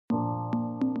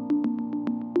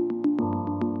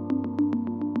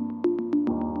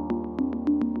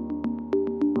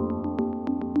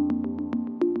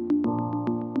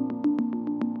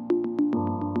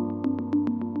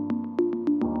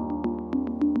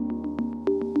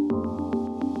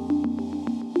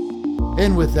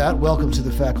And with that, welcome to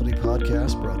the Faculty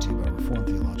Podcast, brought to you by Reformed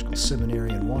Theological Seminary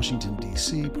in Washington,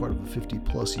 D.C., part of a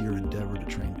 50-plus year endeavor to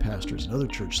train pastors and other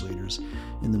church leaders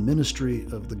in the ministry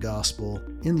of the gospel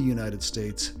in the United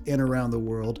States and around the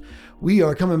world. We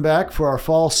are coming back for our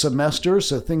fall semester,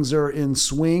 so things are in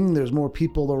swing. There's more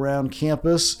people around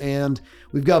campus, and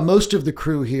we've got most of the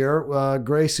crew here.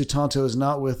 Grace Sutanto is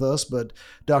not with us, but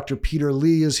Dr. Peter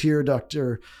Lee is here,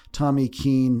 Dr. Tommy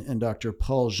Keene, and Dr.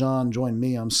 Paul Jean join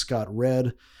me. I'm Scott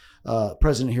Redd,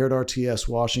 president here at RTS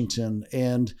Washington,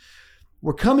 and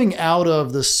we're coming out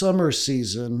of the summer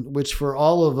season, which for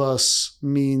all of us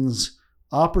means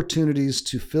opportunities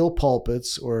to fill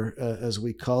pulpits, or as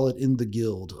we call it in the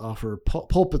Guild, offer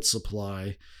pulpit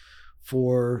supply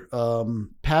for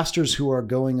pastors who are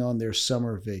going on their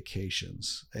summer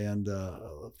vacations. And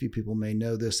a few people may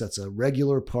know this. That's a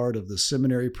regular part of the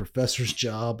seminary professor's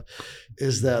job,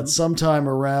 is that sometime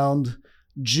around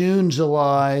June,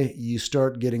 July, you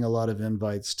start getting a lot of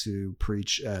invites to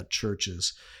preach at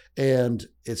churches. And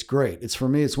it's great. It's, for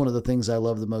me, it's one of the things I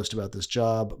love the most about this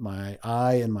job.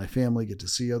 I and my family get to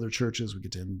see other churches. We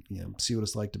get to see what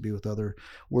it's like to be with other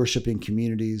worshiping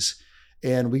communities.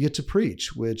 And we get to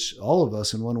preach, which all of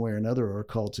us in one way or another are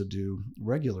called to do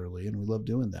regularly. And we love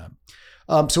doing that.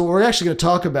 So what we're actually going to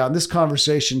talk about, and this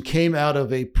conversation came out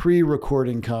of a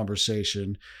pre-recording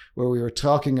conversation where we were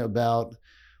talking about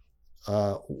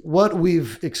what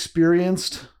we've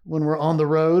experienced when we're on the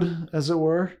road, as it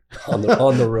were. On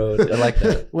the road. I like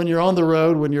that. When you're on the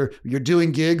road, when you're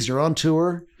doing gigs, you're on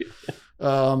tour.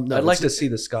 No, I'd like to see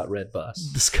the Scott Redd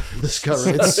bus. The Scott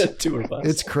Redd tour bus.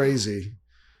 It's crazy.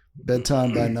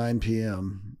 Bedtime by 9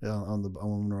 p.m.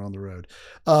 When we're on the road.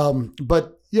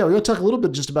 But yeah, we're going to talk a little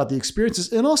bit just about the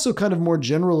experiences, and also kind of more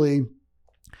generally,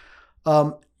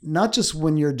 not just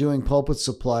when you're doing pulpit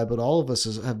supply, but all of us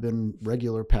have been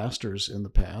regular pastors in the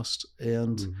past,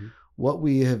 and what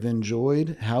we have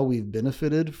enjoyed, how we've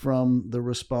benefited from the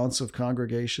response of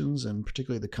congregations, and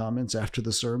particularly the comments after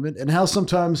the sermon, and how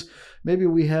sometimes maybe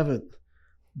we haven't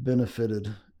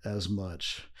benefited as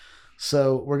much.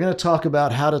 So we're going to talk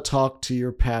about how to talk to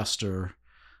your pastor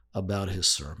about his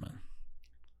sermon.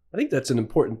 I think that's an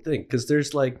important thing, because there's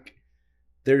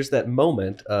that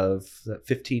moment of that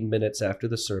 15 minutes after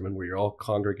the sermon where you're all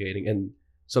congregating, and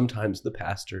sometimes the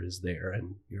pastor is there,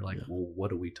 and you're like, well,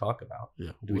 what do we talk about?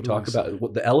 Yeah. Do we talk about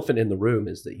what the elephant in the room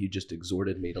is that you just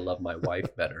exhorted me to love my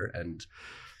wife better, and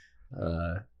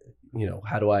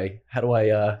how do I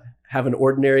have an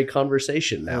ordinary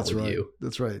conversation now with you?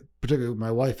 That's right. Particularly my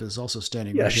wife is also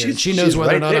standing right here. And she knows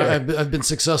whether or not I've been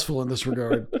successful in this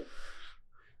regard.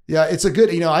 Yeah, it's a good,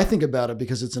 I think about it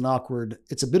because it's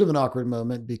a bit of an awkward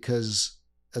moment, because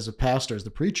as a pastor, as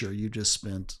the preacher, you just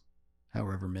spent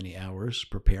however many hours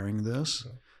preparing this.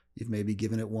 You've maybe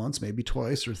given it once, maybe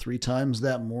twice or three times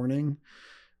that morning.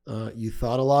 You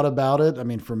thought a lot about it. I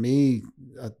mean, for me,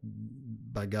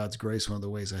 by God's grace, one of the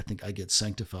ways I think I get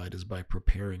sanctified is by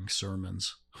preparing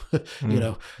sermons.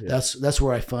 That's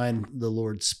where I find the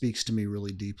Lord speaks to me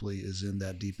really deeply, is in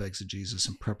that deep exegesis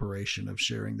and preparation of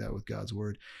sharing that with God's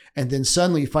word. And then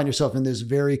suddenly you find yourself in this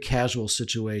very casual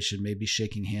situation, maybe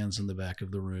shaking hands in the back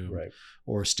of the room, right,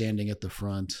 or standing at the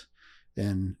front,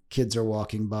 and kids are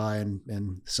walking by,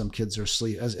 and some kids are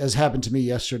asleep. As happened to me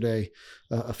yesterday,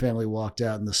 a family walked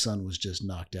out and the son was just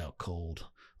knocked out cold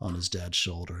on his dad's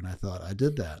shoulder. And I thought, I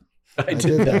did that. I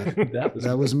did that.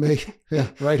 That was me. Yeah,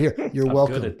 right here. You're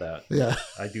welcome. I'm good at that. Yeah.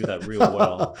 I do that real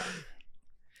well.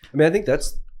 I mean, I think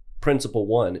that's principle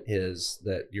one, is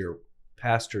that your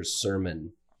pastor's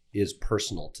sermon is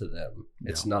personal to them.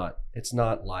 It's not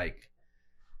like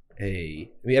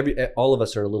all of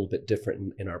us are a little bit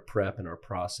different in our prep and our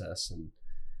process and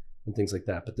things like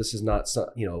that. But this is not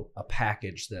a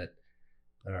package that,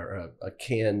 or a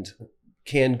canned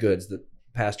goods that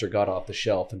pastor got off the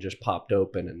shelf and just popped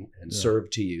open and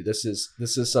served to you. This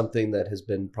is something that has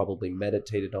been probably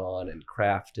meditated on and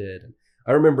crafted. And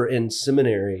I remember in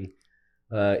seminary,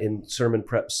 in sermon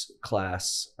preps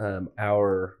class,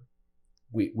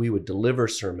 we would deliver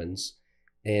sermons,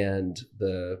 and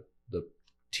the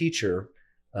teacher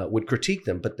would critique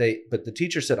them, but the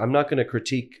teacher said, I'm not going to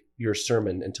critique your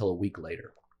sermon until a week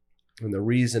later. And the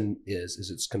reason is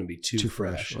it's going to be too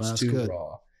fresh. Well, it's too good.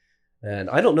 raw.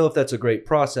 And I don't know if that's a great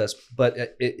process, but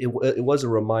it was a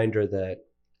reminder that,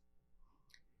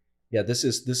 this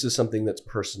is something that's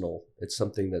personal. It's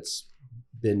something that's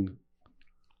been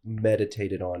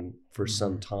meditated on for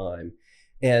some time.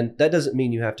 And that doesn't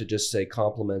mean you have to just say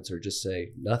compliments or just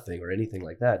say nothing or anything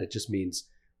like that. It just means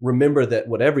remember that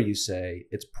whatever you say,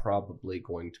 it's probably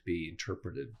going to be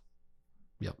interpreted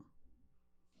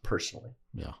personally.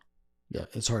 Yeah.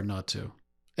 It's hard not to.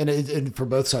 And for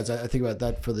both sides, I think about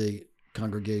that for the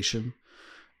congregation,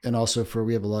 and also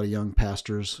we have a lot of young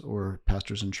pastors or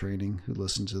pastors in training who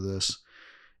listen to this.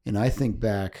 And I think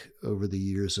back over the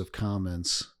years of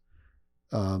comments,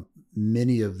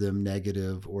 many of them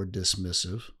negative or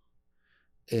dismissive,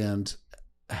 and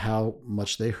how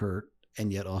much they hurt.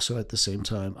 And yet also at the same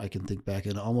time, I can think back,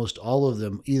 and almost all of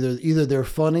them, either they're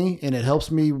funny and it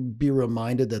helps me be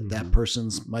reminded that that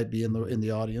person's might be in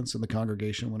the audience, in the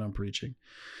congregation when I'm preaching,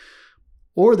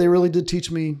 or they really did teach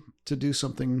me to do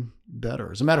something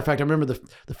better. As a matter of fact, I remember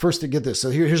the first to get this. So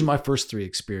here's my first 3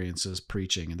 experiences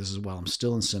preaching. And this is while I'm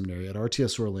still in seminary at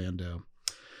RTS Orlando.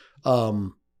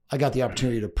 I got the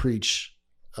opportunity to preach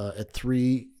at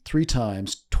three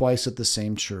times, twice at the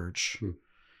same church.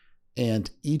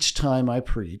 And each time I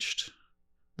preached,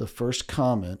 the first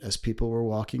comment as people were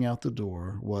walking out the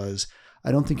door was,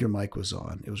 "I don't think your mic was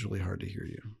on. It was really hard to hear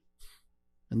you."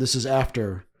 And this is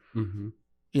after,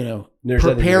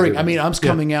 preparing. I mean, I'm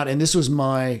coming out, and this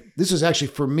was actually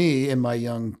for me in my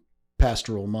young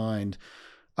pastoral mind.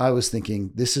 I was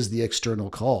thinking, this is the external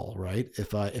call, right?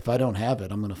 If I don't have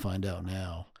it, I'm going to find out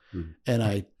now. And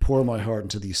I pour my heart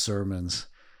into these sermons.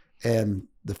 And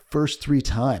the first 3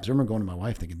 times, I remember going to my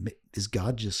wife thinking, is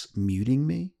God just muting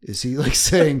me? Is he like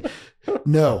saying,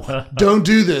 no, don't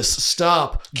do this.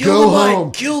 Stop. Go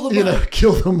home. Kill the mic.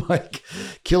 Kill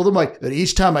the mic. But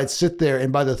each time I'd sit there,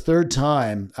 and by the 3rd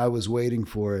time, I was waiting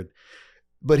for it.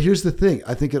 But here's the thing.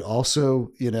 I think it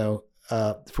also,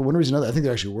 for one reason or another, I think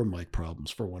there actually were mic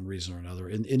problems for one reason or another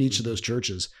in each of those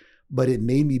churches. But it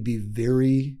made me be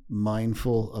very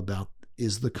mindful about,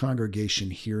 is the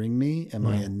congregation hearing me? Am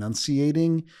I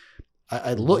enunciating?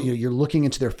 I look, you're looking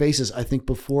into their faces. I think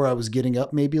before I was getting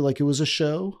up, maybe like it was a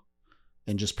show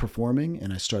and just performing.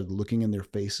 And I started looking in their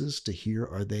faces to hear,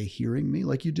 are they hearing me?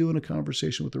 Like you do in a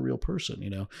conversation with a real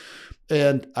person,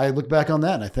 And I look back on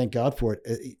that and I thank God for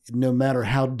it. No matter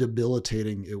how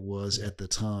debilitating it was at the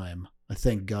time, I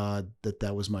thank God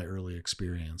that was my early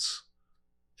experience.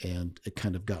 And it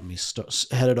kind of got me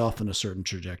headed off in a certain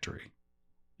trajectory.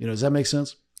 Does that make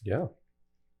sense? Yeah.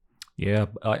 Yeah,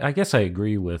 I guess I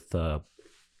agree with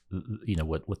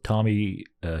what Tommy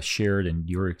shared and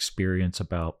your experience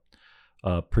about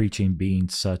preaching being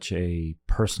such a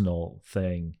personal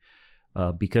thing,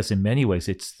 because in many ways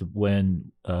it's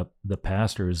when the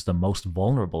pastor is the most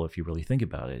vulnerable. If you really think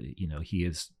about it, he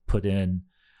has put in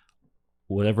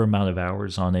whatever amount of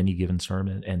hours on any given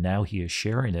sermon, and now he is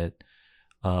sharing it.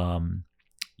 And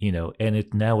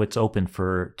now it's open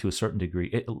to a certain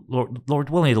degree. Lord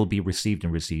willing, it'll be received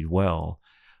well.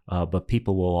 But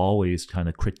people will always kind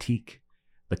of critique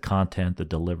the content, the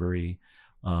delivery,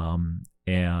 and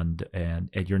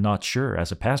you're not sure.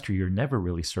 As a pastor, you're never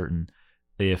really certain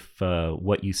if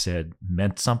what you said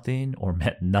meant something or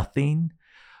meant nothing.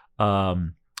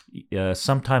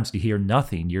 Sometimes to hear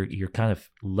nothing, you're kind of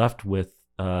left with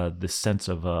the sense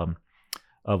of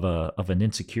an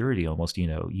insecurity almost.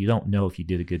 You don't know if you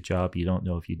did a good job. You don't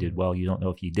know if you did well. You don't know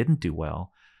if you didn't do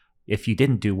well. If you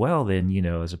didn't do well, then,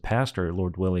 as a pastor,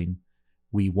 Lord willing,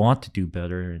 we want to do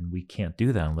better, and we can't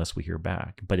do that unless we hear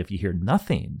back. But if you hear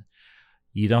nothing,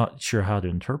 you're not sure how to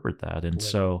interpret that. And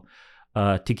so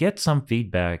to get some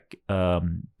feedback,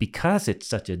 because it's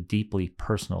such a deeply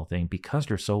personal thing, because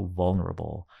you're so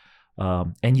vulnerable,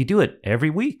 and you do it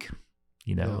every week,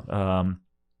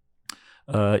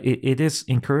 it is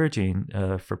encouraging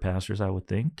for pastors, I would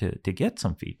think, to get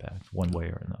some feedback one way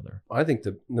or another. I think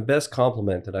the best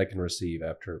compliment that I can receive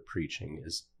after preaching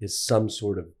is some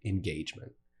sort of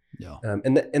engagement. Yeah.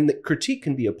 And the critique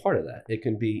can be a part of that. It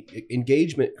can be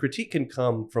engagement. Critique can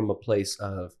come from a place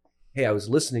of, hey, I was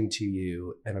listening to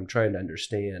you and I'm trying to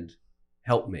understand,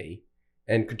 help me.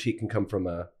 And critique can come from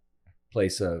a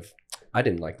place of, I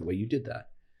didn't like the way you did that.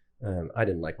 I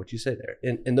didn't like what you say there.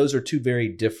 And those are 2 very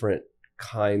different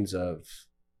kinds of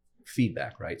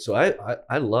feedback, right? So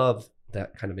I love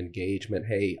that kind of engagement.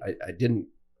 Hey, I didn't,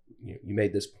 you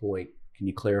made this point. Can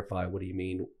you clarify? What do you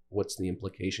mean? What's the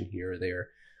implication here or there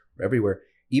or everywhere?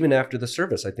 Even after the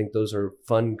service, I think those are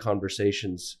fun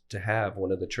conversations to have.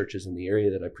 One of the churches in the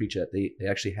area that I preach at, they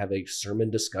actually have a sermon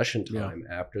discussion time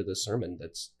after the sermon.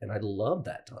 And I love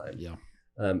that time. Yeah.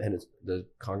 And the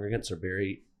congregants are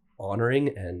very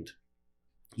honoring, and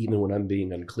even when I'm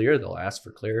being unclear, they'll ask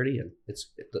for clarity, and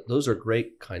those are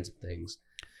great kinds of things.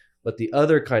 But the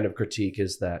other kind of critique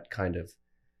is that kind of,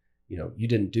 you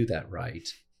didn't do that right.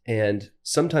 And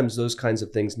sometimes those kinds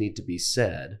of things need to be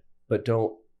said, but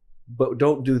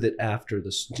don't do that after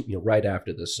this, right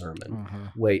after the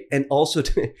sermon. Wait, and also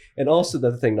the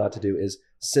other thing not to do is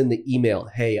send the email,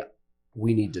 hey,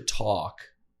 we need to talk.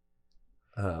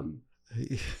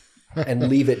 and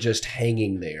leave it just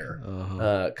hanging there,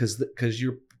 Uh-huh. because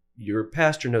your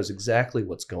pastor knows exactly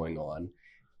what's going on,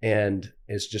 and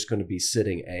is just going to be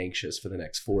sitting anxious for the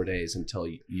next 4 days until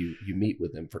you meet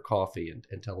with him for coffee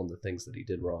and tell him the things that he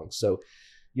did wrong. So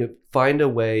find a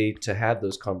way to have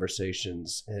those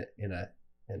conversations in a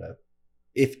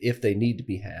if they need to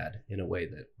be had, in a way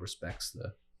that respects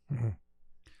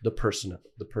the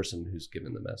person who's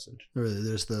given the message.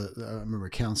 There's I remember a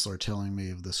counselor telling me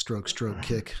of the stroke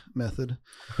kick method.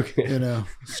 Okay.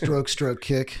 Stroke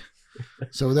kick.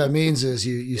 So what that means is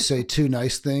you say two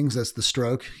nice things. That's the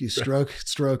stroke. You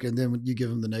stroke, and then you give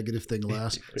them the negative thing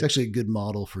last. It's actually a good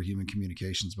model for human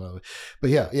communications, by the way.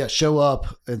 But yeah, show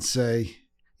up and say,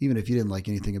 even if you didn't like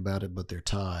anything about it but their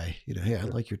tie, hey, I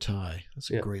like your tie. That's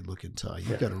a great looking tie.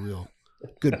 You've got a real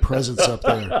good presence up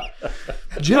there.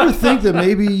 Did you ever think that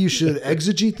maybe you should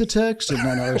exegete the text? And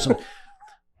then there's some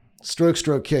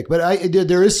stroke kick. But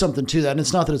there is something to that. And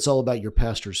it's not that it's all about your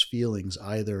pastor's feelings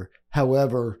either.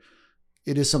 However,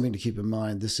 it is something to keep in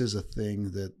mind. This is a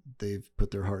thing that they've put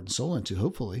their heart and soul into,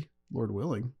 hopefully, Lord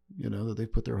willing, that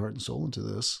they've put their heart and soul into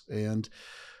this. And,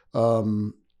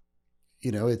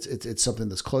 it's something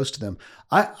that's close to them.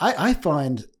 I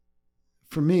find,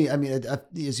 for me, I mean,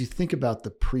 as you think about the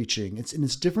preaching,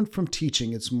 it's different from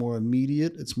teaching. It's more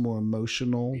immediate. It's more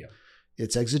emotional. Yeah.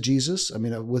 It's exegesis. I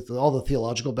mean, with all the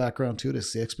theological background to it,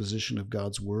 it's the exposition of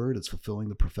God's word. It's fulfilling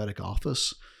the prophetic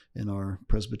office in our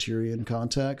Presbyterian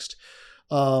context.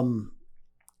 But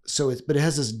it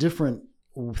has this different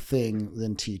thing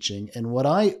than teaching. And what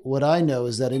I know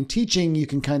is that in teaching, you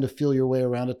can kind of feel your way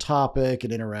around a topic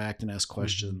and interact and ask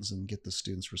questions and get the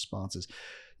students' responses.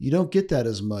 You don't get that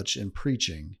as much in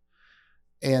preaching.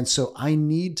 And so I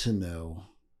need to know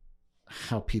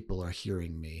how people are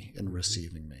hearing me and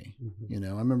receiving me. I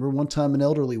remember one time an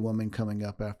elderly woman coming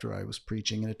up after I was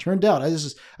preaching, and it turned out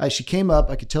she came up,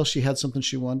 I could tell she had something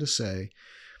she wanted to say.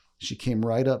 She came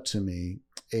right up to me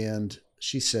and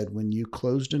she said, when you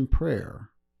closed in prayer,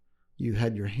 you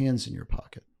had your hands in your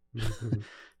pocket.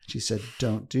 She said,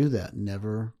 don't do that.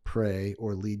 Never pray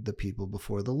or lead the people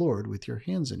before the Lord with your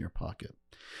hands in your pocket.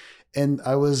 And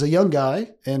I was a young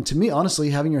guy. And to me, honestly,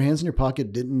 having your hands in your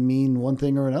pocket didn't mean one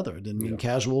thing or another. It didn't mean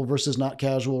casual versus not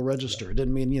casual register. It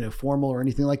didn't mean, formal or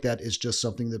anything like that. It's just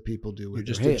something that people do with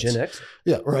their hands. You're just a Gen Xer.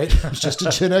 Yeah, right. It's just a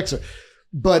Gen Xer.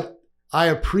 But I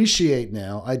appreciate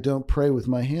now I don't pray with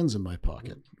my hands in my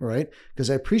pocket, right? Because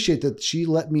I appreciate that she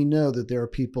let me know that there are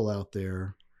people out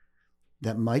there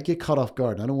that might get caught off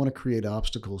guard. I don't want to create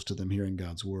obstacles to them hearing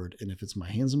God's word. And if it's my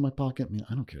hands in my pocket,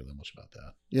 I don't care that much about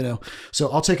that,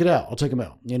 So I'll take it out. I'll take them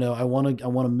out. I want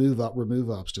to remove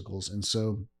obstacles. And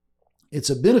so it's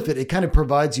a benefit. It kind of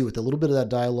provides you with a little bit of that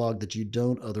dialogue that you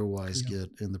don't otherwise get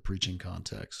in the preaching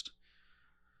context.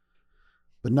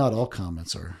 But not all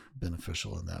comments are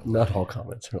beneficial in that way. Not all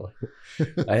comments, really.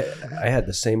 I had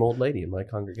the same old lady in my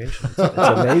congregation. It's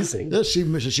amazing. Yeah,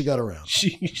 she got around.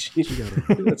 She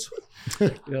got around.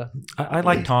 Yeah. I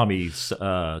like Tommy's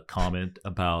comment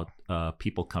about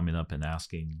people coming up and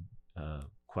asking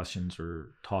questions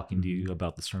or talking to you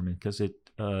about the sermon, because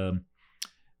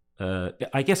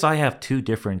I guess I have two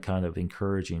different kind of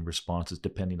encouraging responses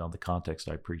depending on the context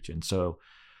I preach in. So,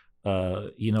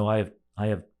 I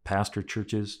have pastor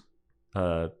churches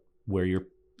where you're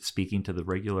speaking to the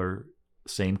regular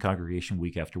same congregation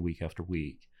week after week after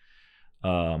week.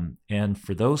 And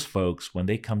for those folks, when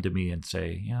they come to me and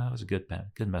say, "Yeah, it was a good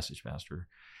message, Pastor,"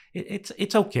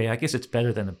 it's okay. I guess it's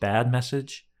better than a bad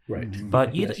message. Right.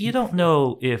 But you don't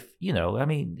know if,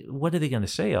 what are they going to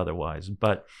say otherwise?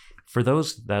 But for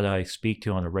those that I speak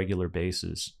to on a regular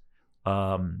basis,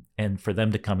 and for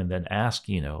them to come and then ask,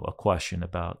 a question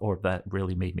about, or that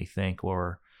really made me think,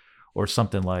 or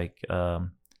something like,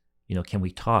 can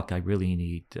we talk? I really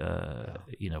need,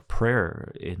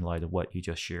 prayer in light of what you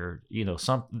just shared.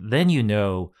 Then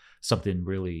something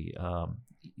really,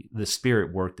 the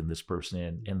Spirit worked in this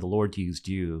person, and the Lord used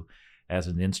you as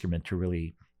an instrument to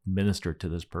really minister to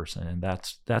this person, and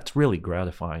that's really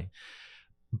gratifying.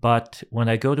 But when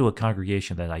I go to a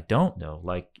congregation that I don't know,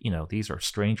 these are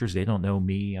strangers, they don't know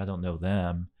me, I don't know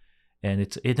them, and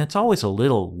it's always a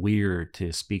little weird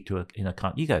to speak to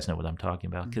you guys know what I'm talking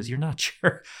about, because you're not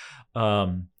sure,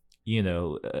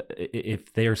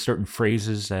 if there are certain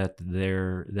phrases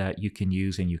that you can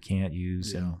use and you can't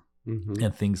use,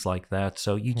 and things like that.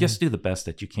 So you just do the best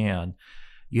that you can.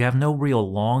 You have no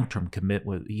real long-term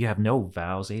commitment. You have no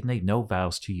vows. They made no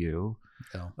vows to you.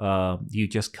 Yeah. You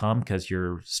just come because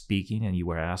you're speaking and you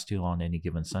were asked to on any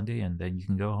given Sunday, and then you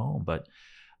can go home. But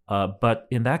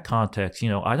in that context,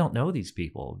 I don't know these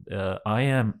people. I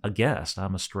am a guest.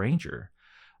 I'm a stranger.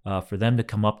 for them to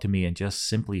come up to me and just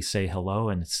simply say hello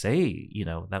and say,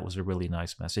 that was a really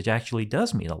nice message, actually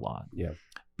does mean a lot. Yeah.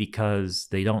 Because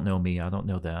they don't know me, I don't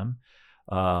know them.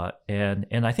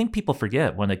 And I think people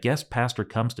forget, when a guest pastor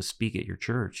comes to speak at your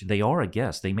church, they are a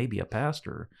guest. They may be a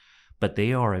pastor, but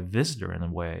they are a visitor in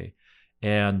a way.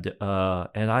 And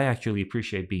I actually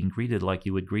appreciate being greeted like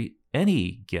you would greet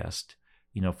any guest,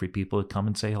 for people to come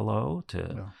and say hello,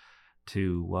 to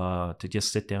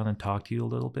just sit down and talk to you a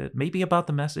little bit, maybe about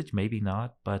the message, maybe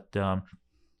not, but I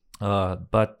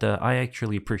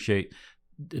actually appreciate,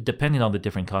 depending on the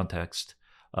different context,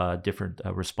 different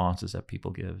responses that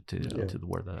people give to the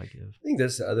word that I give. I think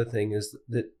that's the other thing, is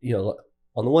that,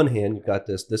 on the one hand, you've got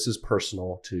this is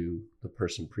personal to the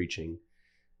person preaching,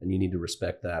 and you need to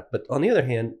respect that. But on the other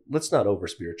hand, let's not over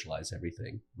spiritualize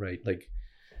everything, right? Like,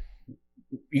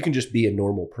 you can just be a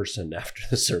normal person after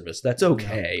the service. That's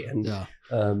okay. And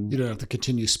you don't have to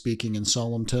continue speaking in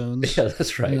solemn tones. Yeah,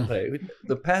 that's right. Yeah. Right.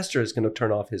 The pastor is going to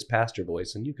turn off his pastor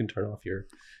voice, and you can turn off your,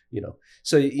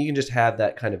 so you can just have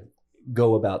that kind of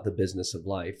go about the business of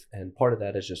life. And part of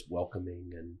that is just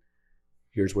welcoming, and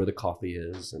here's where the coffee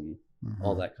is, and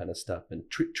all that kind of stuff, and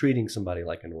treating somebody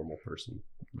like a normal person.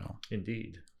 No.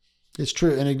 Indeed. It's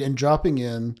true. And dropping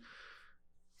in,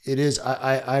 it is,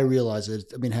 I realize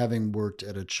it. I mean, having worked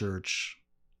at a church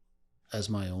as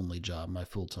my only job, my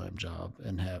full-time job,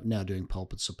 and have now doing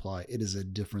pulpit supply, it is a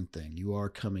different thing. You are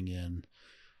coming in,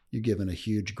 you're given a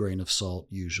huge grain of salt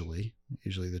usually.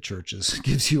 Usually the churches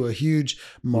gives you a huge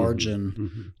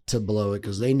margin to blow it,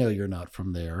 because they know you're not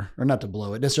from there, or not to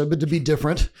blow it necessarily, but to be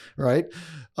different, right?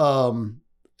 And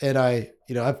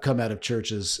I've come out of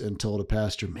churches and told a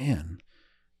pastor, man,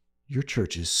 your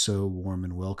church is so warm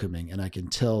and welcoming. And I can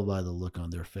tell by the look on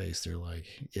their face, they're like,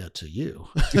 yeah, to you.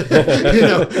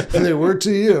 They were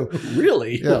to you.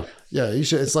 Really? Yeah. Yeah. You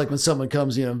should. It's like when someone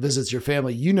comes, and visits your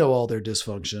family, all their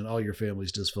dysfunction, all your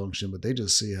family's dysfunction, but they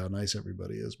just see how nice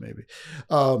everybody is, maybe.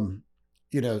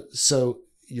 So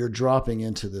you're dropping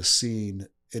into this scene,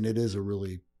 and it is a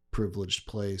really privileged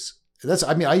place.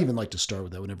 I even like to start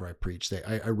with that whenever I preach.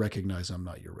 I recognize I'm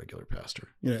not your regular pastor,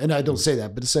 and I don't say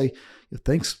that, but to say,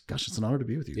 thanks, gosh, it's an honor to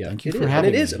be with you. Yeah, thank you for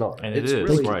having me. It is an honor. And it is.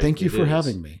 Thank you for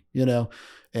having me, and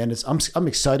I'm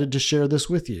excited to share this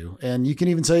with you. And you can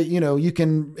even say,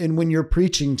 and when you're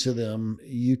preaching to them,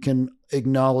 you can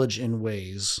acknowledge in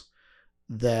ways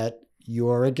that you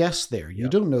are a guest there. You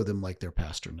don't know them like their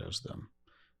pastor knows them.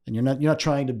 And you're not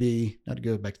trying to be, not to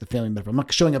go back to the family metaphor, I'm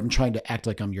not showing up and trying to act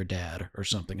like I'm your dad or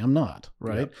something. I'm not,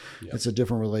 right? Yeah. It's a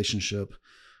different relationship.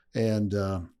 And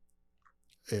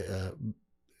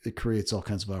it creates all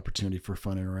kinds of opportunity for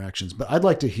fun interactions. But I'd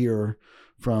like to hear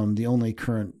from the only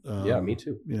current me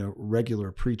too.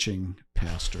 Regular preaching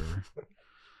pastor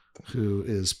who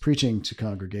is preaching to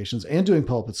congregations and doing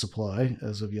pulpit supply.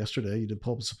 As of yesterday, you did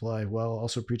pulpit supply while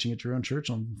also preaching at your own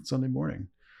church on Sunday morning.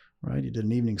 Right? You did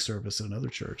an evening service at another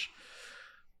church.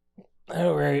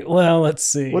 All right. Well, let's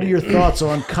see. What are your thoughts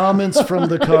on comments from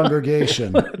the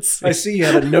congregation? I see you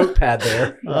have a notepad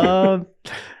there. Well,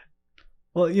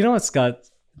 what Scott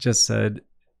just said.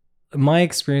 My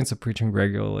experience of preaching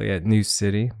regularly at New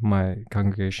City, my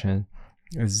congregation,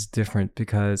 is different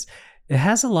because it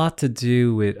has a lot to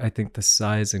do with, I think, the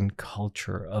size and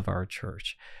culture of our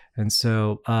church. And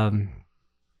so I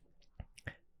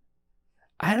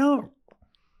don't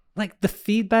like the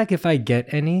feedback, if I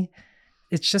get any,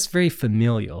 it's just very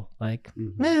familial. Like,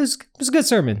 it was a good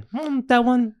sermon. That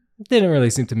one didn't really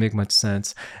seem to make much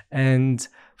sense. And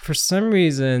for some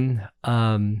reason,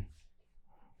 I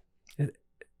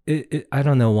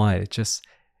don't know why.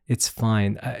 It's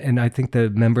fine. And I think the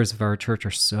members of our church are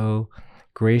so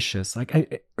gracious.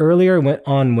 Like earlier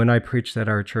when I preached at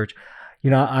our church,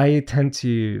 I tend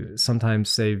to sometimes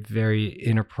say very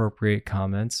inappropriate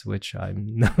comments, which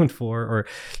I'm known for, or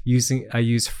I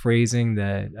use phrasing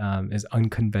that is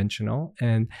unconventional.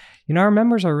 And, our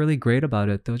members are really great about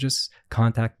it. They'll just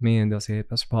contact me and they'll say, hey,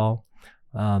 Pastor Paul,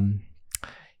 and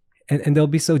they'll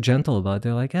be so gentle about it.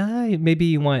 They're like, maybe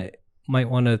you might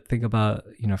want to think about,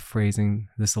 phrasing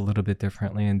this a little bit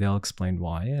differently, and they'll explain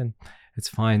why, and it's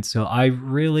fine. So I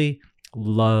really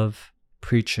love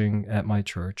preaching at my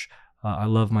church. I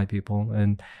love my people,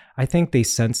 and I think they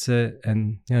sense it,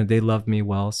 and they love me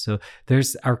well. So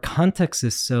our context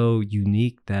is so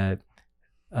unique that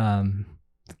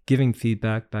giving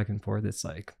feedback back and forth, it's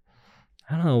like,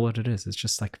 I don't know what it is. It's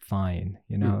just like fine,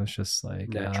 it's just like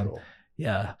natural.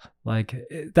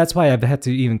 That's why I've had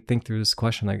to even think through this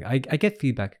question. Like I get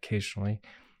feedback occasionally,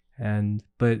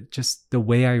 but just the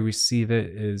way I receive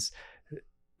it is.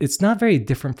 It's not very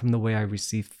different from the way I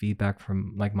receive feedback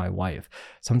from like my wife.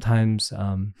 Sometimes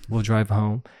we'll drive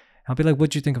home I'll be like,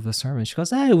 "What'd you think of the sermon?" She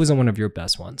goes, "It wasn't one of your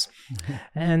best ones."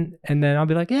 and then I'll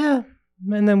be like, "Yeah."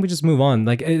 And then we just move on.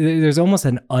 Like there's almost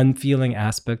an unfeeling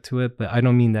aspect to it, but I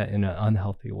don't mean that in an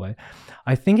unhealthy way.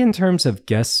 I think in terms of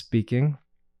guest speaking,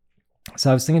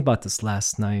 so I was thinking about this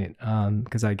last night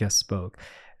because I guest spoke,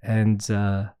 and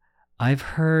I've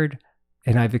heard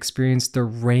and I've experienced a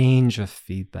range of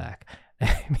feedback.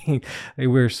 I mean, we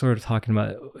were sort of talking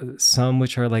about some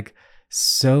which are like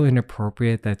so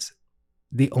inappropriate that's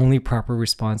the only proper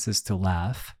response is to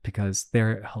laugh because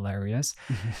they're hilarious.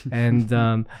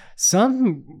 And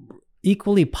some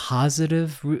equally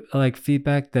positive like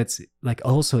feedback that's like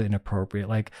also inappropriate.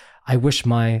 Like, I wish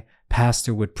my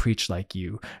pastor would preach like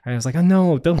you. And I was like, oh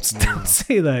no, don't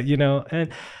say that, you know? And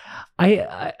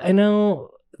I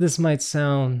know this might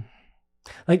sound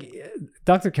like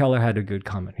Dr. Keller had a good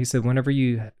comment. He said, whenever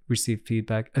you receive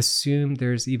feedback, assume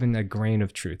there's even a grain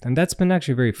of truth. And that's been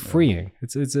actually very freeing.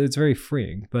 It's very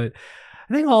freeing. But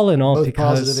I think all in all, both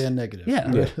because positive and negative. Yeah.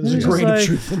 There's a grain of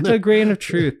truth in there. A grain of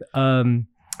truth.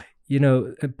 You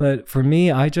know, but for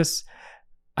me, I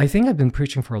think I've been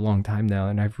preaching for a long time now,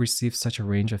 and I've received such a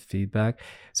range of feedback.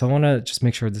 So I want to just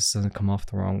make sure this doesn't come off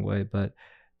the wrong way, but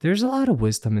there's a lot of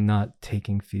wisdom in not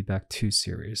taking feedback too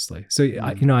seriously. So,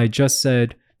 I just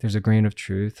said there's a grain of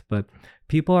truth, but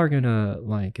people are going to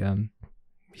like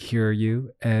hear you.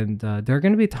 And there are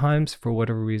going to be times for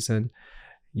whatever reason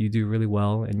you do really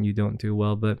well and you don't do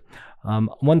well. But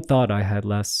one thought I had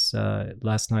last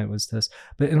night was this,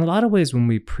 but in a lot of ways when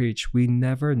we preach, we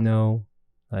never know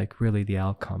like really the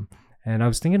outcome. And I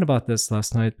was thinking about this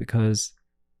last night because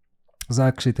I was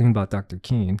actually thinking about Dr.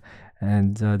 Keene.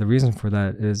 And the reason for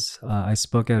that is I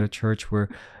spoke at a church where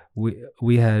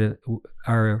we had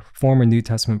our former New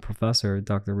Testament professor,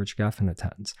 Dr. Rich Gaffin,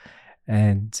 attends.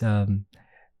 And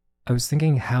I was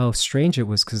thinking how strange it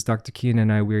was because Dr. Keene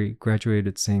and I, we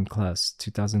graduated same class,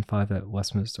 2005 at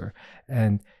Westminster.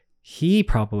 And he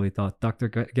probably thought, Dr.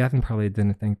 Gaffin probably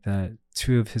didn't think that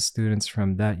two of his students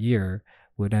from that year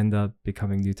would end up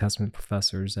becoming New Testament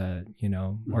professors at,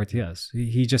 RTS.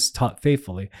 He just taught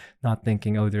faithfully, not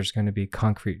thinking, oh, there's going to be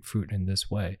concrete fruit in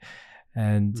this way.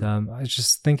 And I was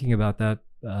just thinking about that.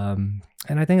 And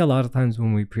I think a lot of times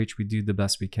when we preach, we do the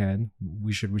best we can.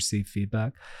 We should receive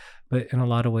feedback. But in a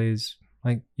lot of ways,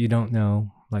 like, you don't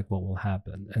know like what will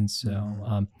happen. And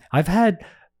so I've had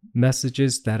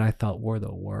messages that I thought were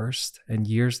the worst. And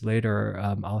years later,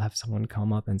 I'll have someone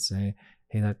come up and say,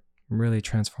 hey, that really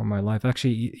transformed my life.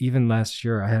 Actually, even last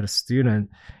year, I had a student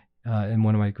in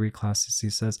one of my Greek classes. He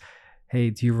says, hey,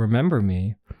 do you remember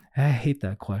me? I hate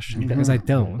that question because I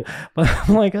don't. But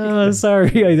I'm like, oh,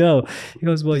 sorry, I don't. He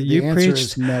goes, well, you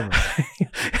preached. The answer is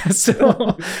never.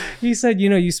 So he said,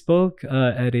 you spoke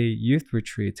at a youth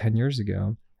retreat 10 years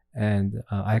ago. And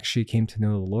I actually came to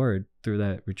know the Lord through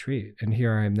that retreat. And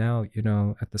here I am now,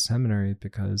 at the seminary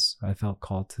because I felt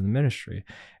called to the ministry.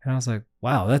 And I was like,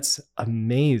 wow, that's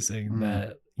amazing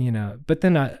that, but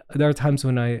then there are times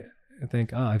when I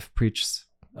think, oh, I've preached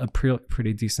a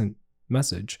pretty decent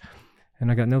message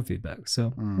and I got no feedback.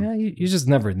 So yeah, you just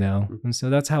never know. And so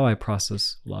that's how I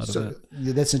process a lot of it.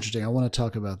 Yeah, that's interesting. I want to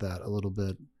talk about that a little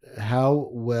bit. How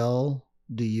well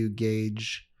do you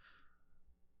gauge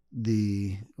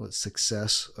the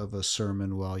success of a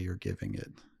sermon while you're giving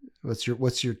it? What's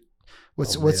your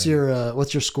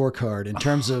scorecard in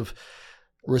terms of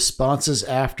responses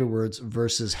afterwards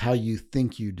versus how you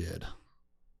think you did?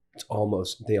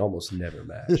 They almost never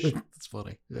match. It's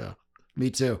funny. Yeah, me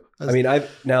too. I mean, I've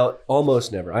now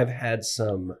almost never. I've had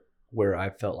some where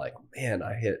I felt like, man,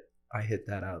 I hit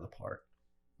that out of the park.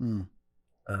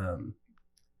 I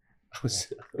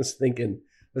was thinking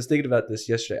about this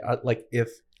yesterday.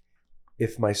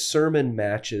 If my sermon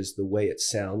matches the way it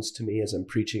sounds to me as I'm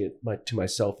preaching it to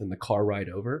myself in the car ride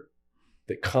over,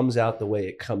 if it comes out the way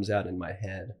it comes out in my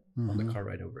head on the car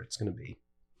ride over, it's gonna be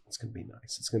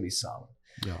nice. It's gonna be solid.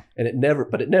 Yeah. And it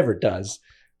never does.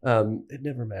 It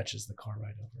never matches the car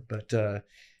ride over. But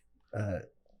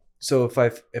so if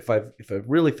I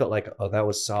really felt like, oh, that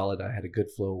was solid, I had a good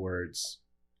flow of words,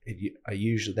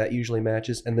 that usually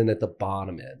matches. And then at the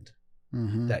bottom end,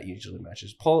 that usually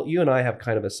matches. Paul, you and I have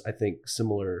kind of I think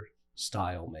similar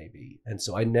style maybe, and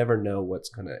so I never know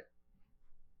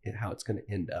how it's gonna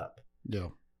end up. Yeah,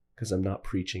 because I'm not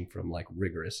preaching from like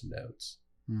rigorous notes.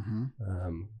 And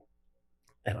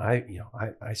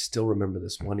I still remember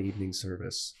this one evening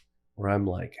service where I'm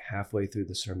like halfway through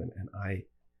the sermon and I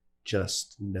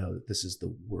just know that this is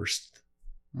the worst.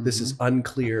 This is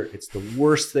unclear. It's the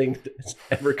worst thing that's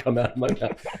ever come out of my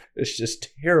mouth. It's just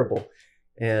terrible.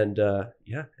 And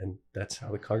and that's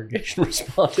how the congregation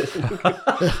responded.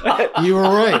 You were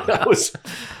right. That was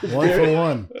one for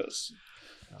one.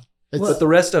 But the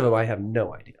rest of them, I have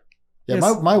no idea. Yeah,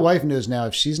 Yes. my wife knows now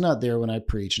if she's not there when I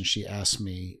preach and she asks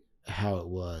me how it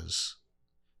was,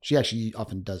 she actually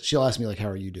often does. She'll ask me like, how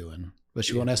are you doing? But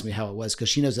she won't ask me how it was because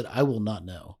she knows that I will not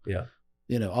know. Yeah.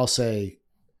 I'll say,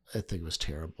 I think it was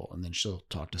terrible. And then she'll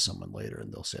talk to someone later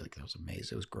and they'll say like, that was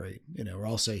amazing. It was great. Or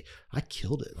I'll say, I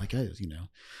killed it. Like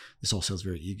this all sounds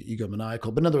very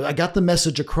egomaniacal, but in other words, I got the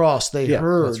message across. They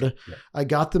heard, that's right. Yeah. I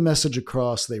got the message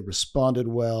across. They responded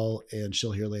well. And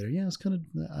she'll hear later, yeah, it's kind of,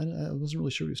 I wasn't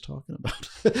really sure what he was talking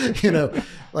about.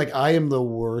 Like I am the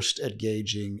worst at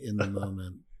gauging in the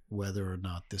moment whether or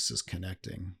not this is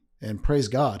connecting. And praise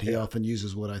God, he often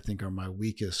uses what I think are my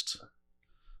weakest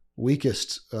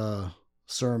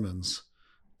sermons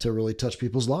to really touch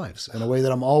people's lives in a way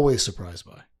that I'm always surprised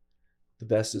by. The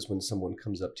best is when someone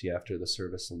comes up to you after the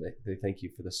service and they thank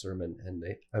you for the sermon. And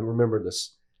I remember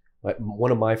this,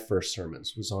 one of my first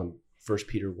sermons was on 1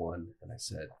 Peter 1. And I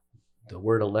said, the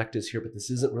word elect is here, but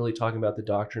this isn't really talking about the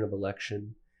doctrine of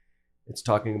election. It's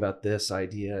talking about this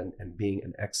idea and being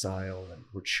an exile, and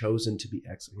we're chosen to be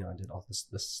exiled. I did all this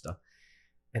stuff.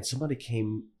 And somebody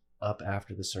came up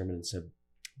after the sermon and said,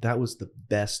 that was the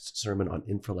best sermon on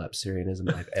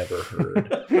infralapsarianism I've ever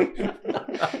heard.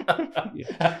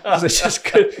 It's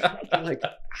just good. Like,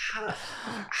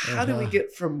 how do we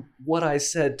get from what I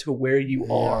said to where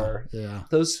you are? Yeah.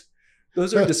 Those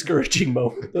are discouraging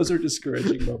moments. Those are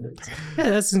discouraging moments.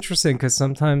 Yeah, that's interesting because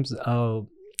sometimes I'll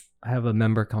have a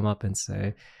member come up and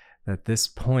say that this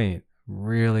point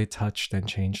really touched and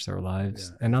changed their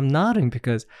lives. Yeah. And I'm nodding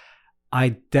because I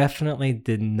definitely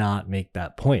did not make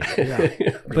that point. Yeah.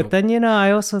 But then,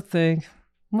 I also think,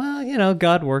 well,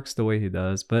 God works the way he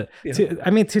does. But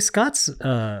to Scott's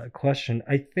question,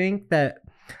 I think that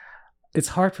it's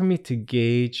hard for me to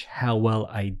gauge how well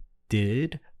I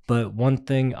did. But one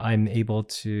thing I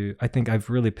think I've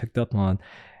really picked up on,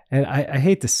 and I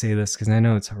hate to say this because I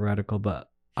know it's heretical, but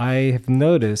I have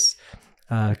noticed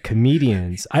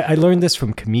comedians, I learned this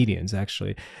from comedians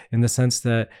actually, in the sense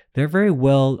that they're very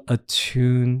well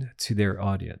attuned to their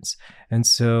audience. And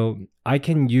so I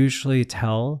can usually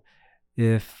tell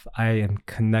if I am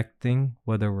connecting,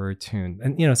 whether we're attuned.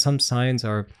 And, some signs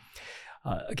are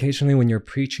occasionally when you're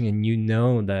preaching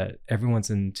and that everyone's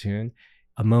in tune,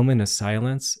 a moment of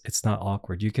silence, it's not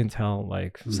awkward. You can tell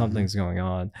like something's going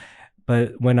on.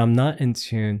 But when I'm not in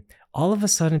tune, all of a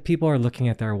sudden people are looking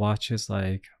at their watches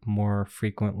like more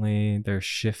frequently. They're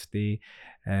shifty,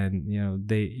 and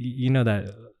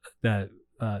that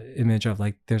image of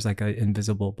like there's like an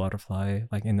invisible butterfly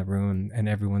like in the room, and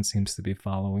everyone seems to be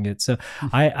following it. So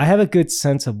I have a good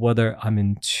sense of whether I'm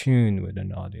in tune with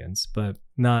an audience, but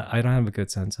I don't have a good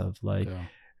sense of like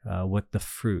what the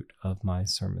fruit of my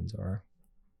sermons are.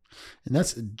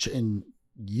 And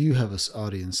you have an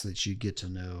audience that you get to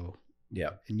know.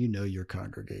 Yeah. And your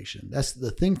congregation. That's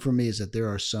the thing for me, is that there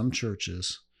are some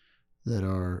churches that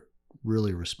are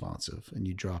really responsive and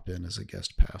you drop in as a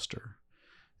guest pastor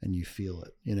and you feel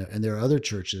it, and there are other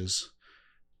churches,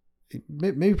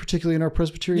 maybe particularly in our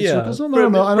Presbyterian circles. I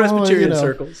don't know. Presbyterian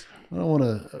circles. I don't want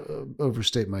to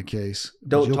overstate my case.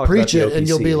 Don't you'll talk preach about it the and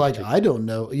you'll be OPC. like, I don't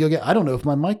know. I don't know if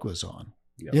my mic was on,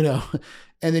 and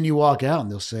then you walk out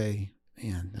and they'll say,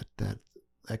 man, that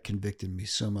convicted me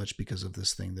so much because of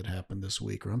this thing that happened this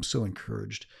week, or I'm so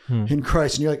encouraged in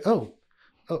Christ. And you're like, oh,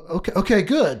 okay,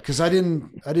 good. Because I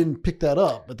didn't pick that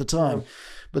up at the time,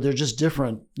 but they're just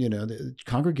different, the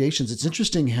congregations. It's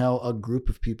interesting how a group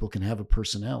of people can have a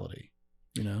personality,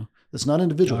 it's not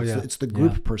individual. It's the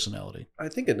group personality. I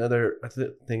think another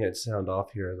thing I'd sound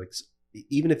off here, like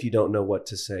even if you don't know what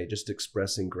to say, just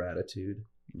expressing gratitude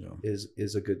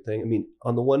is a good thing. I mean,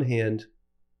 on the one hand,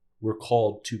 we're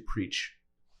called to preach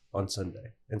on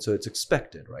Sunday. And so it's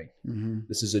expected, right? Mm-hmm.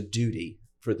 This is a duty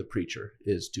for the preacher,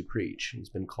 is to preach. He's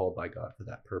been called by God for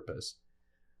that purpose.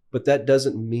 But that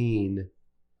doesn't mean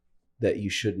that you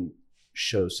shouldn't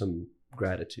show some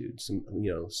gratitude, some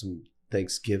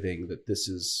thanksgiving that this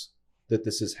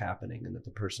is happening and that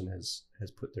the person has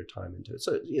put their time into it.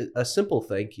 So a simple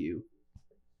thank you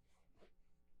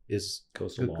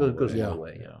goes a long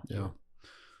way. Yeah.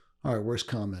 All right. Worst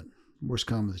comment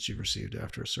that you've received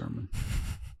after a sermon.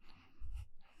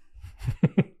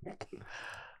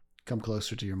 Come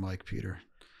closer to your mic, Peter,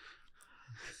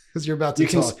 because you're about to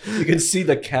talk. You can see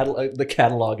the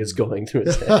catalog is going through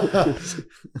his head.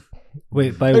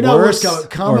 Wait, by worst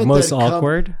or most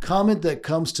awkward? Comment that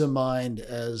comes to mind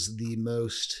as the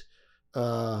most,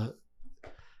 I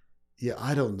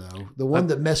don't know. The one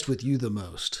that messed with you the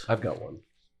most. I've got one.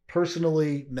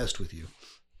 Personally messed with you.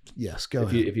 Yes, go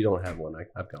ahead. If you don't have one,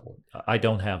 I've got one. I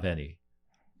don't have any.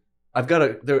 I've got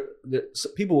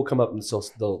people will come up and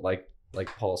they'll like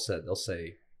Paul said, they'll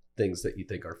say, things that you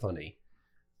think are funny.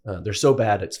 They're so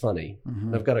bad it's funny.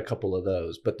 Mhm. I've got a couple of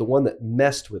those, but the one that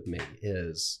messed with me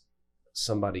is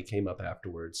somebody came up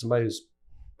afterwards, somebody who's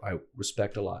I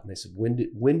respect a lot, and they said,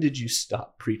 when did you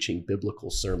stop preaching biblical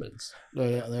sermons? Oh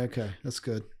yeah, okay, that's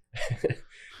good.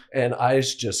 And I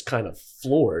was just kind of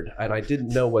floored, and I didn't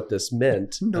know what this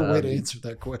meant. No way to answer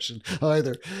that question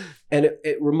either. And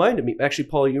it reminded me, actually,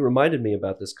 Paul, you reminded me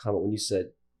about this comment when you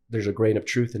said there's a grain of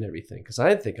truth in everything, because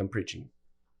I think I'm preaching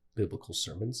biblical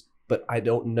sermons, but I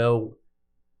don't know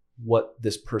what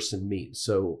this person means.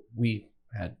 So we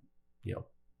had,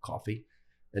 coffee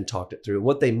and talked it through. And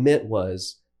what they meant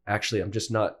was, actually, I'm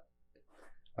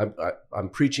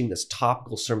preaching this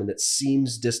topical sermon that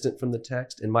seems distant from the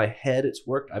text. In my head, it's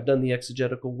worked. I've done the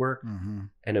exegetical work. Mm-hmm.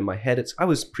 And in my head, I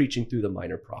was preaching through the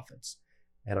minor prophets.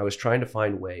 And I was trying to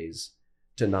find ways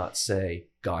to not say,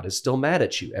 God is still mad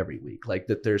at you every week. Like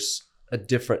that there's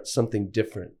something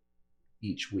different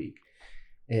each week.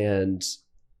 And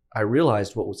I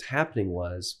realized what was happening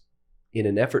was, in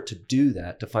an effort to do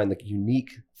that, to find the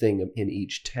unique thing in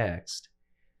each text,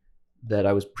 that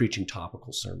I was preaching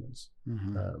topical sermons.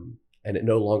 Mm-hmm. And it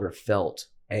no longer felt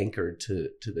anchored to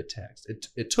the text.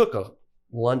 It took a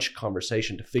lunch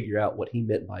conversation to figure out what he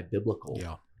meant by biblical,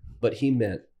 Yeah. but he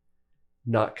meant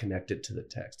not connected to the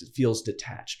text. It feels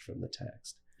detached from the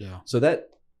text. Yeah. So that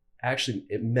actually,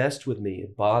 it messed with me,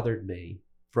 it bothered me,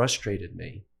 frustrated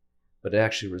me, but it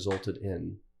actually resulted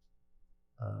in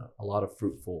a lot of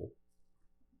fruitful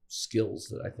skills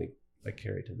that I think I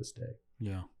carry to this day.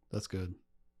 Yeah. That's good.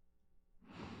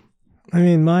 I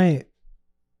mean, my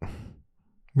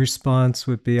response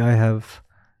would be the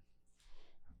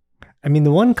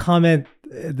one comment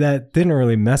that didn't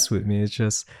really mess with me is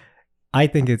just,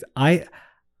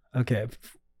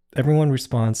 everyone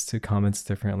responds to comments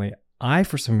differently. I,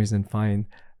 for some reason, find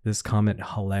this comment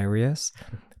hilarious,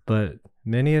 but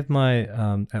many of my,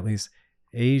 at least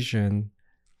Asian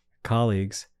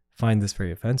colleagues find this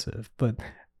very offensive. But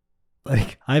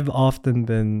like, I've often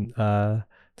been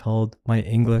told my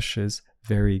English is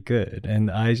very good,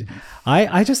 and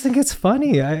I just think it's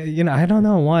funny. I don't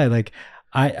know why. Like,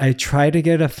 I try to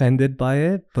get offended by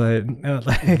it, but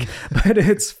but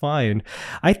it's fine.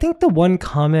 I think the one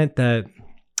comment that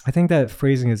I think that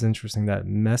phrasing is interesting that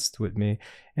messed with me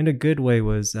in a good way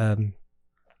was there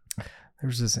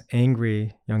was this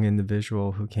angry young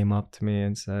individual who came up to me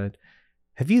and said,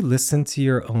 "Have you listened to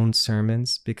your own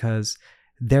sermons? Because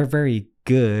they're very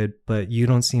good, but you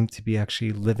don't seem to be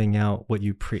actually living out what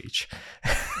you preach."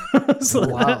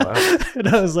 Wow. And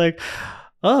I was like,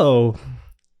 "Oh."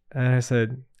 And I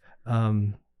said,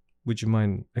 "Would you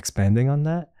mind expanding on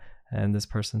that?" And this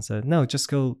person said, "No, just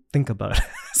go think about it."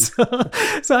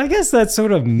 So I guess that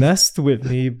sort of messed with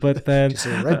me, but then... So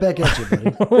right back at you,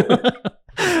 buddy.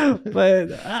 But,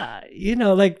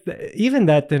 even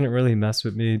that didn't really mess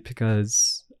with me,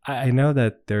 because I know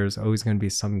that there's always going to be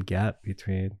some gap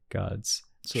between God's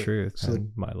truth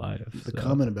and my life. The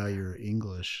comment about your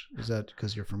English, is that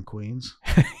because you're from Queens?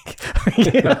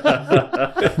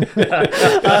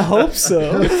 I hope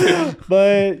so.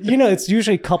 But, it's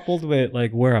usually coupled with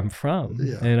like where I'm from.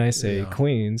 Yeah, and I say yeah.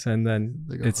 Queens, and then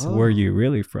They go, it's "Oh." where you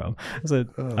really from. I said,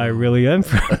 Oh. I really am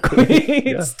from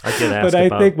Queens. I get asked But I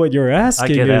about- think what you're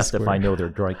asking I get is asked if I know their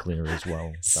dry cleaner as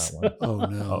well. That one. Oh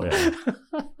no. Oh yeah.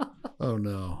 Oh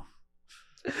no.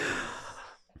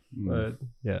 But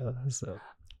yeah, so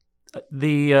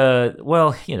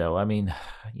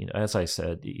as I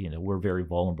said, we're very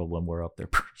vulnerable when we're up there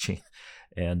preaching,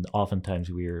 and oftentimes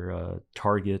we're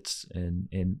targets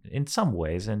in some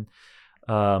ways. And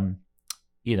I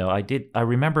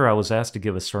remember I was asked to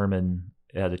give a sermon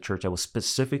at a church. I was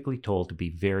specifically told to be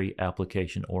very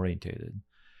application orientated,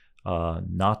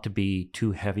 not to be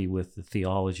too heavy with the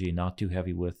theology, not too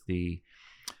heavy with the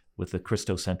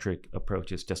Christocentric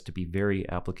approaches, just to be very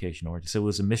application oriented. So it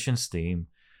was a missions theme.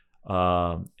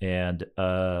 And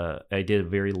I did a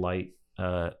very light,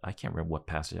 I can't remember what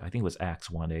passage, I think it was Acts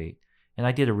 1:8. And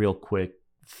I did a real quick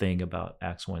thing about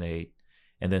Acts 1:8,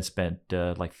 and then spent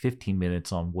like 15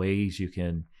 minutes on ways you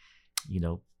can,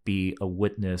 be a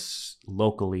witness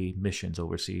locally, missions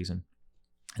overseas, and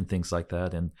things like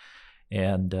that.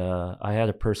 And I had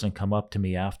a person come up to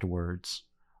me afterwards,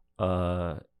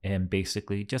 and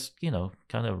basically just,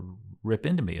 kind of rip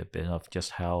into me a bit of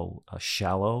just how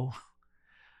shallow,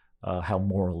 how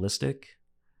moralistic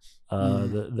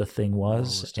the thing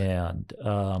was, and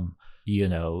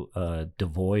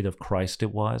devoid of Christ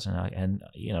it was. And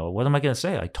what am I going to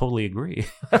say? I totally agree.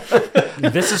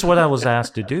 This is what I was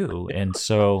asked to do. And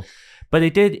so, but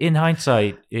it did, in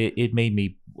hindsight, it made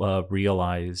me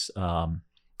realize,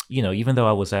 even though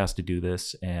I was asked to do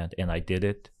this and I did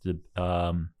it,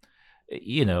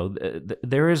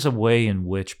 there is a way in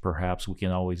which perhaps we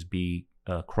can always be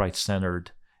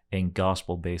Christ-centered and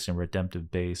gospel-based and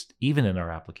redemptive-based, even in our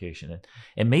application.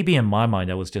 And maybe in my mind,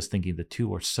 I was just thinking the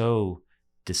two are so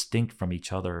distinct from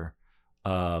each other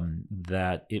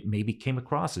that it maybe came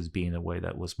across as being a way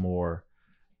that was more,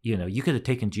 you could have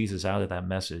taken Jesus out of that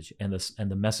message, and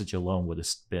the message alone would have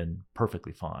been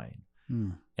perfectly fine.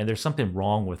 And there's something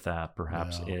wrong with that,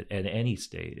 perhaps, at any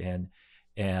state.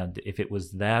 And if it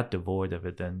was that devoid of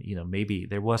it, then maybe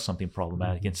there was something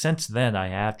problematic. And since then, I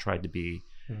have tried to be,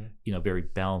 very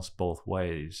balanced both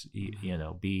ways.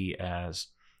 Be as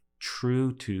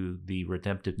true to the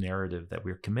redemptive narrative that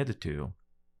we're committed to,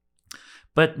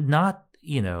 but not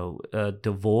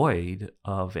devoid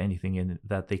of anything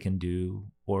that they can do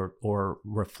or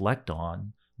reflect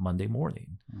on Monday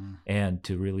morning, and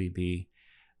to really be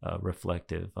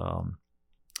reflective of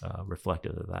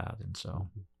that. And so,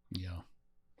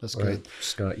 that's All great. right,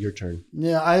 Scott, your turn.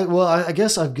 Yeah, I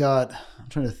guess I'm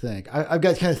trying to think. I've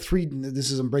got kind of three.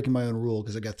 I'm breaking my own rule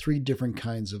because I got three different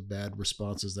kinds of bad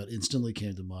responses that instantly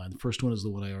came to mind. The first one is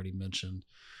the one I already mentioned.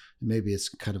 Maybe it's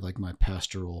kind of like my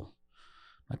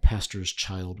pastor's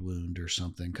child wound or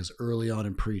something, because early on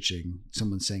in preaching,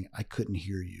 someone saying, I couldn't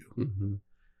hear you. Mm-hmm.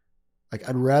 Like,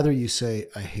 I'd rather you say,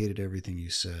 I hated everything you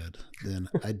said, than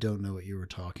I don't know what you were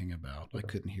talking about. I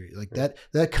couldn't hear you. Like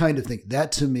that kind of thing.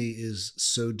 That to me is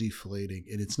so deflating,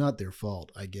 and it's not their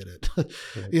fault. I get it.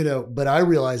 Right. But I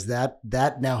realize that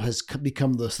now has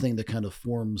become the thing that kind of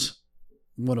forms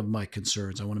one of my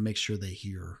concerns. I want to make sure they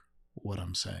hear what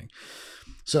I'm saying.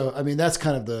 So, I mean, that's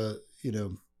kind of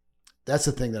that's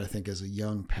the thing that I think as a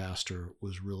young pastor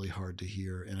was really hard to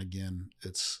hear. And again,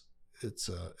 it's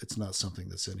not something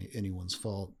that's anyone's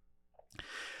fault.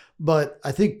 But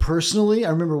I think personally, I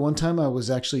remember one time I was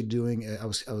actually I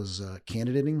was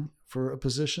candidating for a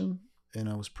position, and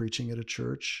I was preaching at a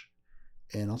church.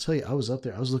 And I'll tell you, I was up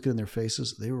there, I was looking in their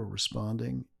faces. They were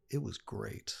responding. It was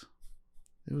great.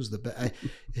 It was the best.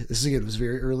 This again was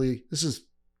very early. This is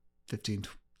 15,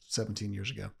 17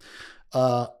 years ago.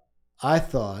 I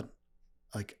thought,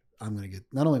 like,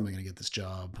 not only am I going to get this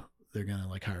job, they're going to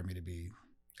like hire me to be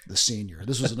the senior.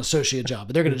 This was an associate job,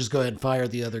 but they're going to just go ahead and fire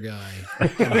the other guy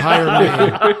and hire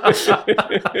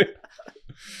me.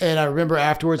 And I remember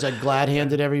afterwards, I glad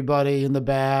handed everybody in the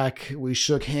back. We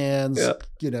shook hands,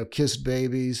 kissed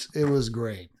babies. It was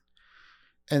great.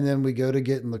 And then we go to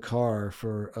get in the car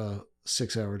for a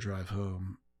 6-hour drive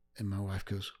home. And my wife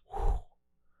goes,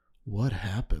 what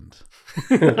happened?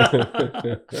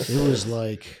 It was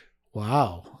like,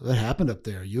 wow, that happened up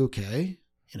there. You okay?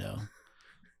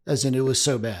 As in, it was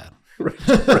so bad.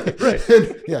 Right.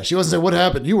 Yeah, she wasn't saying, what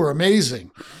happened? You were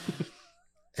amazing.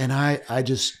 And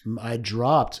I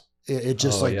dropped. It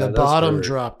just the bottom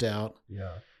dropped out.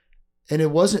 Yeah. And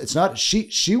it's not,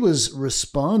 she was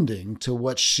responding to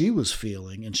what she was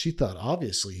feeling. And she thought,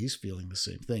 obviously, he's feeling the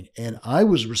same thing. And I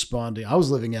was responding. I was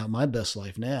living out my best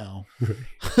life now,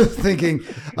 thinking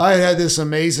I had this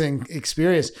amazing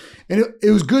experience. And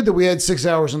it was good that we had 6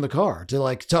 hours in the car to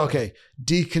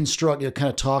deconstruct, kind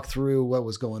of talk through what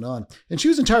was going on. And she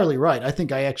was entirely right. I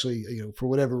think I actually, for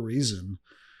whatever reason,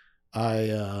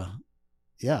 I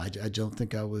don't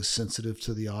think I was sensitive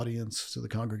to the audience, to the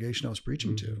congregation I was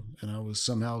preaching to. And I was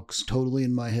somehow totally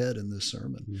in my head in this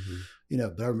sermon,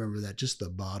 but I remember that, just the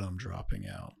bottom dropping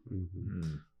out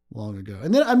long ago.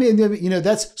 And then,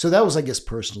 that was, I guess,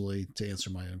 personally, to answer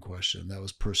my own question, that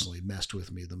was personally messed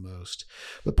with me the most.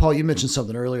 But Paul, you mentioned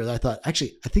something earlier that I thought,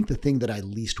 actually, I think the thing that I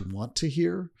least want to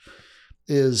hear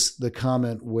is the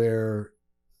comment where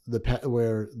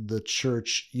the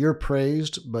church, you're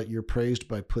praised, but you're praised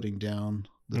by putting down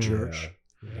the church.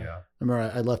 Yeah. I remember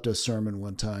I left a sermon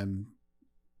one time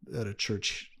at a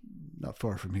church not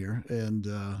far from here, and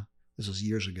this was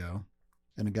years ago.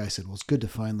 And a guy said, well, it's good to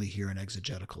finally hear an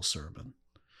exegetical sermon.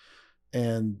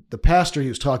 And the pastor he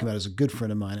was talking about is a good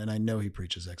friend of mine, and I know he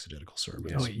preaches exegetical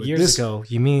sermons. Oh, years ago?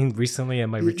 You mean recently at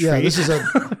my retreat? Yeah, this is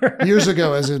years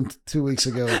ago, as in 2 weeks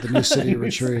ago at the New City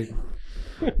retreat.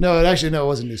 No, it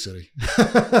wasn't New City.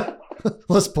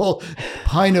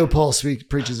 I know Paul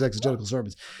preaches exegetical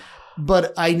sermons,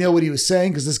 but I know what he was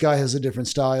saying because this guy has a different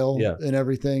style and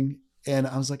everything. And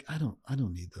I was like, I don't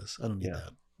need this. I don't need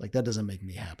that. Like, that doesn't make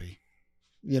me happy,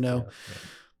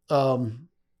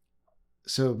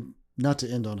 So not to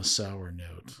end on a sour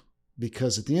note,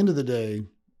 because at the end of the day,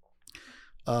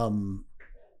 I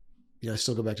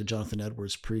still go back to Jonathan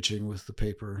Edwards preaching with the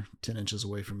paper 10 inches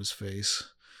away from his face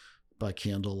by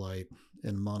candlelight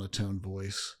in monotone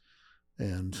voice,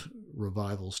 and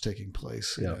revivals taking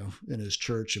place, in his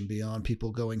church and beyond,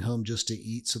 people going home just to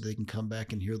eat so they can come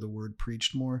back and hear the word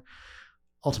preached more.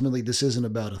 ultimately this isn't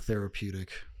about a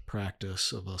therapeutic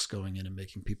practice of us going in and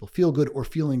making people feel good or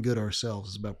feeling good ourselves.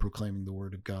 It's about proclaiming the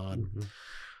word of God. Mm-hmm.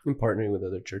 And partnering with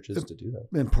other churches to do that.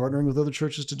 And partnering with other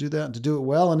churches to do that and to do it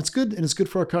well. And it's good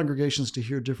for our congregations to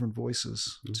hear different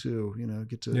voices too.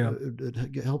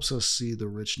 It helps us see the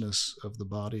richness of the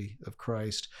body of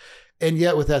Christ. And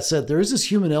yet with that said, there is this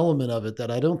human element of it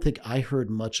that I don't think I heard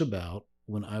much about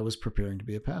when I was preparing to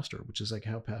be a pastor, which is like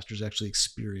how pastors actually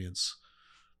experience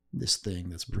this thing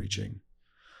that's preaching.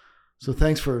 So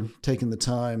thanks for taking the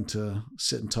time to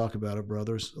sit and talk about it,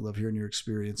 brothers. I love hearing your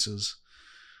experiences.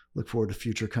 Look forward to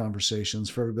future conversations.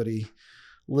 For everybody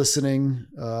listening,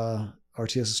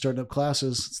 RTS is starting up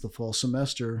classes. It's the fall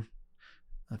semester.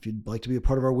 If you'd like to be a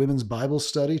part of our women's Bible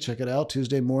study, check it out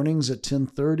Tuesday mornings at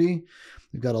 10:30.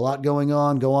 We've got a lot going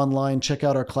on. Go online, check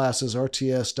out our classes,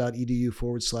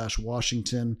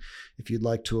 rts.edu/Washington, if you'd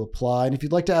like to apply. And if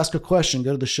you'd like to ask a question,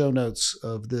 go to the show notes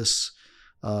of this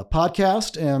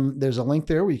podcast, and there's a link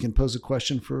there where you can pose a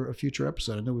question for a future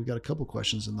episode. I know we've got a couple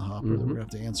questions in the hopper that we're going to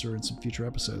have to answer in some future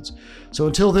episodes. So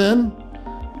until then,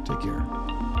 take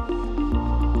care.